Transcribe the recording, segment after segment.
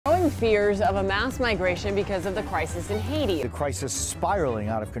fears of a mass migration because of the crisis in Haiti. The crisis spiraling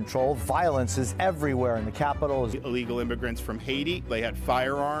out of control. Violence is everywhere in the capital. Illegal immigrants from Haiti, they had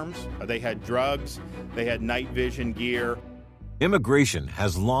firearms, they had drugs, they had night vision gear. Immigration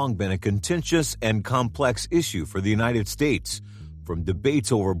has long been a contentious and complex issue for the United States. From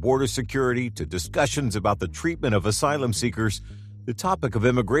debates over border security to discussions about the treatment of asylum seekers, the topic of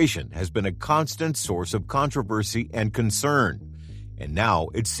immigration has been a constant source of controversy and concern. And now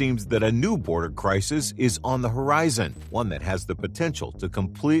it seems that a new border crisis is on the horizon, one that has the potential to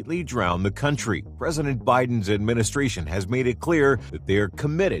completely drown the country. President Biden's administration has made it clear that they are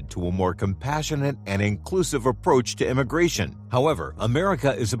committed to a more compassionate and inclusive approach to immigration. However,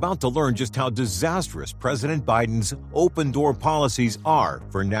 America is about to learn just how disastrous President Biden's open-door policies are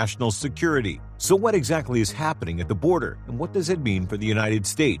for national security. So what exactly is happening at the border, and what does it mean for the United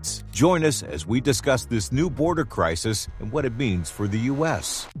States? Join us as we discuss this new border crisis and what it means for the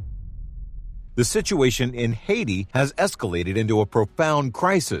U.S. The situation in Haiti has escalated into a profound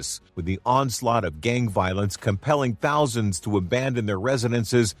crisis, with the onslaught of gang violence compelling thousands to abandon their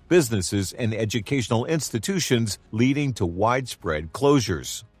residences, businesses, and educational institutions, leading to widespread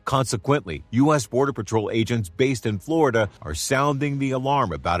closures. Consequently, U.S. Border Patrol agents based in Florida are sounding the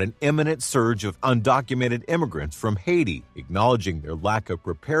alarm about an imminent surge of undocumented immigrants from Haiti, acknowledging their lack of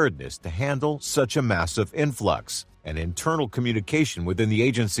preparedness to handle such a massive influx. An internal communication within the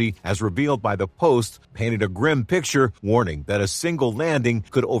agency, as revealed by the Post, painted a grim picture, warning that a single landing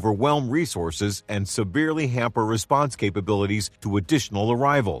could overwhelm resources and severely hamper response capabilities to additional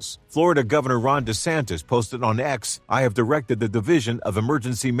arrivals. Florida Governor Ron Desantis posted on X, "I have directed the Division of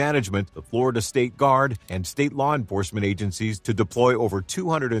Emergency Management, the Florida State Guard, and state law enforcement agencies to deploy over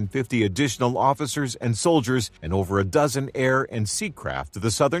 250 additional officers and soldiers and over a dozen air and sea craft to the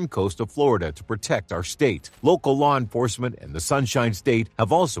southern coast of Florida to protect our state." Local law enforcement and the Sunshine State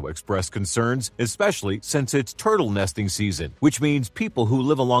have also expressed concerns, especially since it's turtle nesting season, which means people who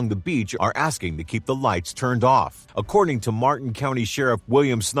live along the beach are asking to keep the lights turned off. According to Martin County Sheriff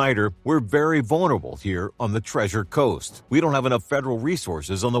William Snyder, we're very vulnerable here on the Treasure Coast. We don't have enough federal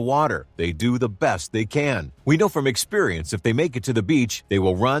resources on the water. They do the best they can. We know from experience if they make it to the beach, they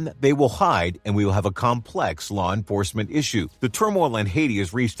will run, they will hide, and we will have a complex law enforcement issue. The turmoil in Haiti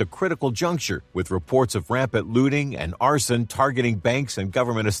has reached a critical juncture, with reports of rampant looting and arson targeting banks and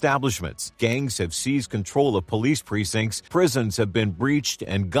government establishments. Gangs have seized control of police precincts, prisons have been breached,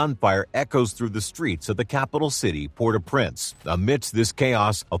 and gunfire echoes through the streets of the capital city, Port-au-Prince. Amidst this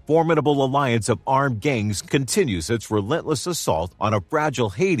chaos, a formidable alliance of armed gangs continues its relentless assault on a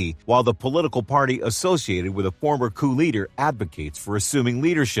fragile Haiti, while the political party associated with a former coup leader advocates for assuming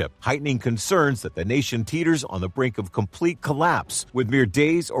leadership, heightening concerns that the nation teeters on the brink of complete collapse, with mere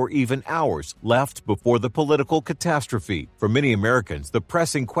days or even hours left before the political catastrophe. For many Americans, the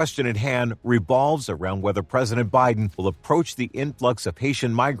pressing question at hand revolves around whether President Biden will approach the influx of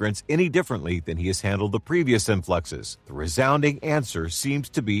Haitian migrants any differently than he has handled the previous influxes. The resounding answer seems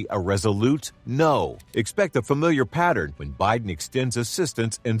to be a resolute no. Expect a familiar pattern when Biden extends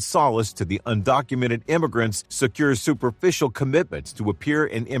assistance and solace to the undocumented immigrants, secures superficial commitments to appear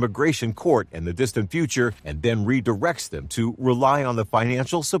in immigration court in the distant future, and then redirects them to rely on the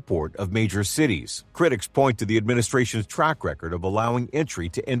financial support of major cities. Critics point to the administration's track record of allowing entry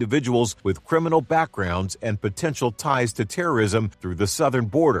to individuals with criminal backgrounds and potential ties to terrorism through the southern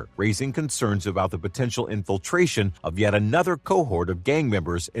border, raising concerns about the potential infiltration of yet another cohort of gang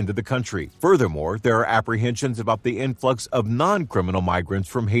members into the country. Furthermore, there are apprehensions about the influx of non-criminal migrants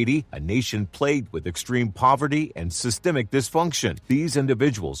from Haiti, a nation plagued with extreme poverty and systemic dysfunction. These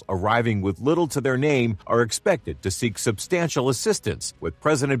individuals, arriving with little to their name, are expected to seek substantial assistance, with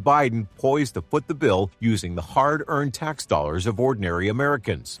President Biden poised to foot the bill using the hard-earned tax dollars of ordinary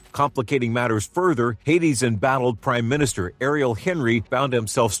Americans. Complicating matters further, Haiti's embattled Prime Minister Ariel Henry found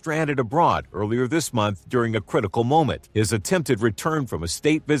himself stranded abroad earlier this month during a critical moment. His attempted return from a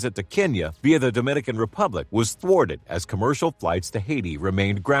state visit to Kenya via the Dominican Republic was thwarted as commercial flights to Haiti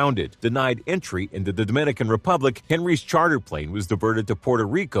remained grounded. Denied entry into the Dominican Republic, Henry's charter plane was diverted to Puerto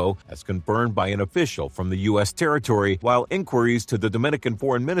Rico, as confirmed by an official from the U.S. territory, while inquiries to the Dominican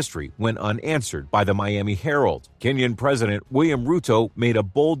Foreign Ministry went unanswered by the Miami Herald. Kenyan President William Ruto made a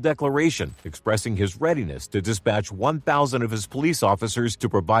bold declaration expressing his readiness to dispatch 1,000 of his police officers to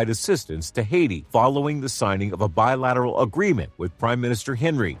provide assistance to Haiti following the signing of a bilateral agreement with Prime Minister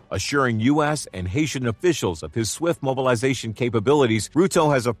Henry. Assuring U.S. and Haitian officials of his swift mobilization capabilities,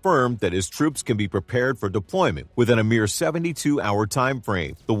 Ruto has affirmed that his troops can be prepared for deployment within a mere 72-hour time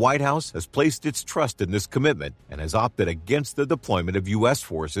frame. The White House has placed its trust in this commitment and has opted against the deployment of U.S.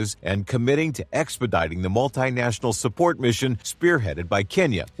 forces and committing to expediting the multi multinational support mission spearheaded by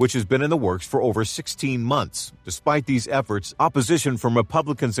Kenya, which has been in the works for over 16 months. Despite these efforts, opposition from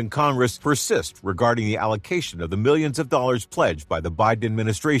Republicans in Congress persists regarding the allocation of the millions of dollars pledged by the Biden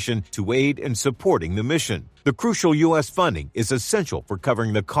administration to aid in supporting the mission. The crucial U.S. funding is essential for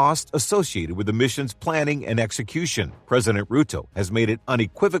covering the cost associated with the mission's planning and execution. President Ruto has made it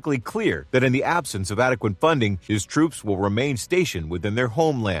unequivocally clear that in the absence of adequate funding, his troops will remain stationed within their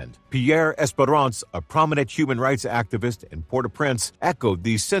homeland. Pierre Esperance, a prominent human rights activist in Port-au-Prince, echoed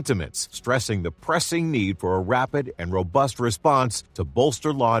these sentiments, stressing the pressing need for a rapid and robust response to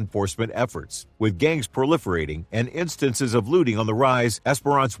bolster law enforcement efforts. With gangs proliferating and instances of looting on the rise,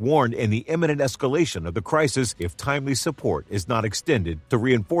 Esperance warned in the imminent escalation of the crisis if timely support is not extended to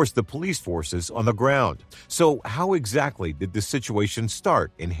reinforce the police forces on the ground. So how exactly did the situation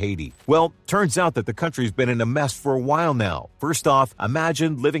start in Haiti? Well, turns out that the country's been in a mess for a while now. First off,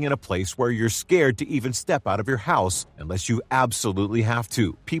 imagine living in a place where you're scared to even step out of your house unless you absolutely have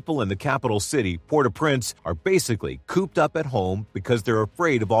to. People in the capital city, Port-au-Prince, are basically cooped up at home because they're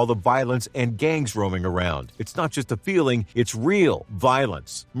afraid of all the violence and gangs roaming around. It's not just a feeling, it's real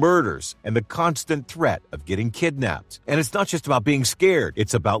violence, murders, and the constant threat of getting kidnapped. And it's not just about being scared,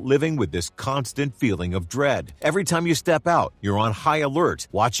 it's about living with this constant feeling of dread. Every time you step out, you're on high alert,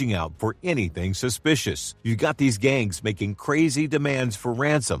 watching out for anything suspicious. You've got these gangs making crazy demands for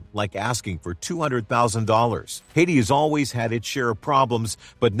ransom, like asking for $200,000. Haiti has always had its share of problems,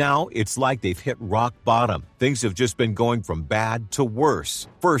 but now it's like they've hit rock bottom. Things have just been going from bad to worse.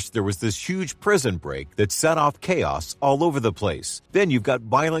 First, there was this huge prison break that set off chaos all over the place. Then you've got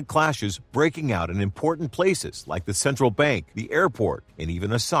violent clashes breaking out in important places like the central bank, the airport, and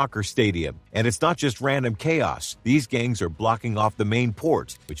even a soccer stadium. And it's not just random chaos. These gangs are blocking off the main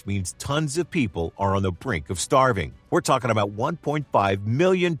port, which means tons of people are on the brink of starving. We're talking about 1.5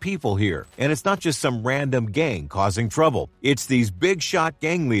 million people here. And it's not just some random gang causing trouble. It's these big shot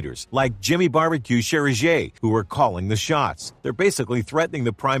gang leaders like Jimmy Barbecue Cherizier who are calling the shots. They're basically threatening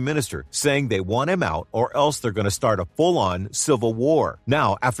the prime minister, saying they want him out or else they're going to start a full-on civil war.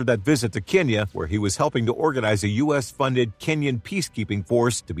 Now, after that visit to Kenya, where he was helping to organize a U.S.-funded Kenyan peacekeeping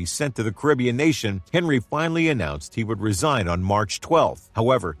force to be sent to the Caribbean nation, Henry finally announced he would resign on March 12th.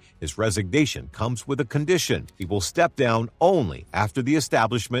 However, his resignation comes with a condition. He will step down only after the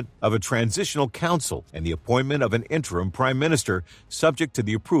establishment of a transitional council and the appointment of an interim prime minister, subject to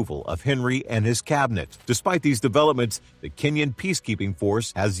the approval of Henry and his cabinet. Despite these developments, the Kenyan peacekeeping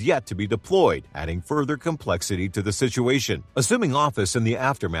force has yet to be deployed, adding further complexity to the situation. Assuming office in the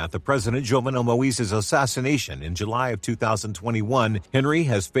aftermath of President Jovenel Moise's assassination in July of 2021, Henry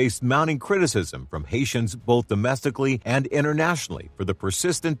has faced mounting criticism from Haitians both domestically and internationally for the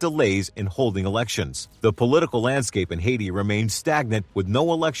persistent delays in holding elections. The political landscape in Haiti remains stagnant, with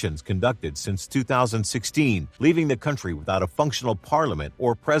no elections conducted since 2016, leaving the country without a functional parliament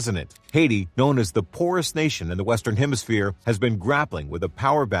or president. Haiti, known as the poorest nation in the Western Hemisphere, has been grappling with a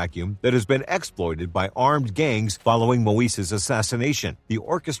power vacuum that has been exploited by armed gangs following Moise's assassination. The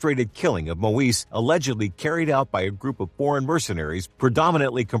orchestrated killing of Moise, allegedly carried out by a group of foreign mercenaries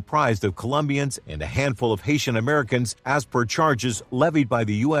predominantly comprised of Colombians and a handful of Haitian Americans, as per charges levied by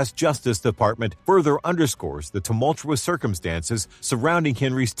the U.S. Justice Department, further underscores the tumultuous circumstances surrounding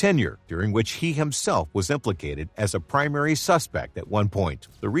Henry's tenure, during which he himself was implicated as a primary suspect at one point.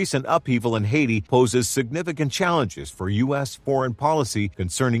 The recent upheaval in Haiti poses significant challenges for U.S. foreign policy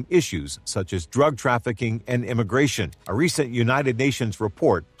concerning issues such as drug trafficking and immigration. A recent United Nations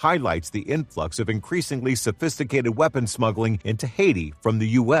report highlights the influx of increasingly sophisticated weapon smuggling into Haiti from the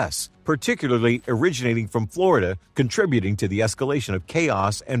U.S., particularly originating from Florida, contributing to the escalation of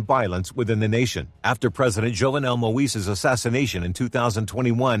chaos and violence within the nation. After President Jovenel Moise's assassination in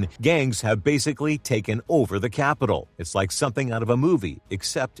 2021, gangs have basically taken over the capital. It's like something out of a movie,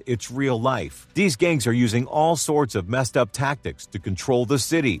 except it's real life. These gangs are using all sorts of messed up tactics to control the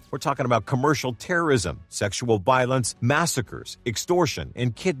city. We're talking about commercial terrorism, sexual violence, massacres, extortion,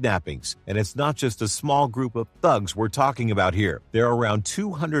 and kidnappings. And it's not just a small group of thugs we're talking about here. There are around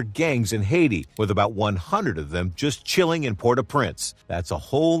 200 gangs in Haiti, with about 100 of them just chilling in Port-au-Prince. That's a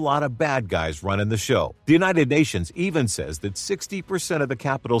whole lot of bad guys running the show. The United Nations even says that 60% of the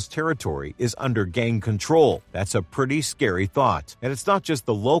capital's territory is under gang control. That's a pretty scary thought. And it's not just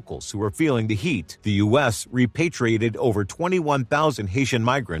the locals who are feeling the heat. The U.S. repatriated over 21,000 Haitian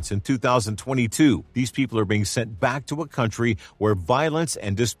migrants in 2022. These people are being sent back to a country where violence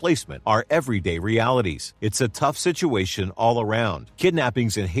and displacement are everyday realities. It's a tough situation all around.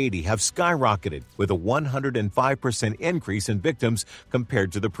 Kidnappings in Haiti have skyrocketed, with a 105% increase in victims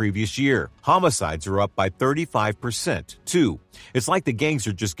compared to the previous year. Homicides are up by 35%. 2. It's like the gangs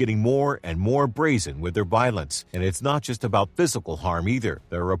are just getting more and more brazen with their violence. And it's not just about physical harm either.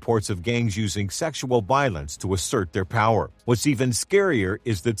 There are reports of gangs using sexual violence to assert their power. What's even scarier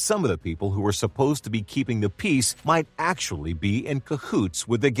is that some of the people who are supposed to be keeping the peace might actually be in cahoots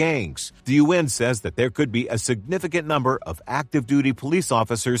with the gangs. The UN says that there could be a significant number of active duty police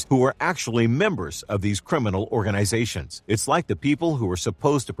officers who are actually members of these criminal organizations. It's like the people who are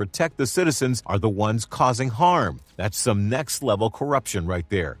supposed to protect the citizens are the ones causing harm. That's some next level corruption right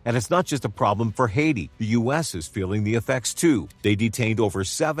there. And it's not just a problem for Haiti. The U.S. is feeling the effects too. They detained over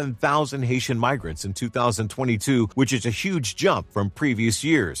 7,000 Haitian migrants in 2022, which is a huge jump from previous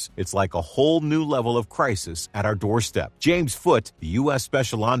years. It's like a whole new level of crisis at our doorstep. James Foote, the U.S.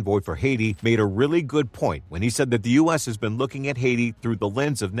 Special Envoy for Haiti, made a really good point when he said that the U.S. has been looking at Haiti through the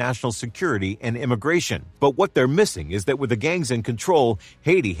lens of national security and immigration. But what they're missing is that with the gangs in control,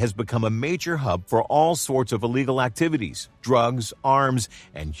 Haiti has become a major hub for all sorts of illegal activities, drugs, arms,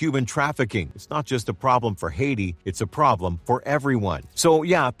 and human trafficking. It's not just a problem for Haiti, it's a problem for everyone. So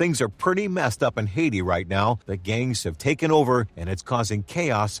yeah, things are pretty messed up in Haiti right now. The gangs have taken over and it's causing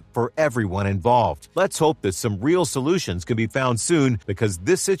chaos for everyone involved. Let's hope that some real solutions can be found soon because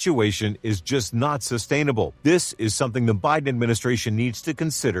this situation is just not sustainable. This is something the Biden administration needs to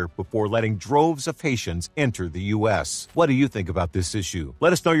consider before letting droves of Haitians enter the U.S. What do you think about this issue?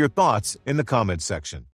 Let us know your thoughts in the comments section.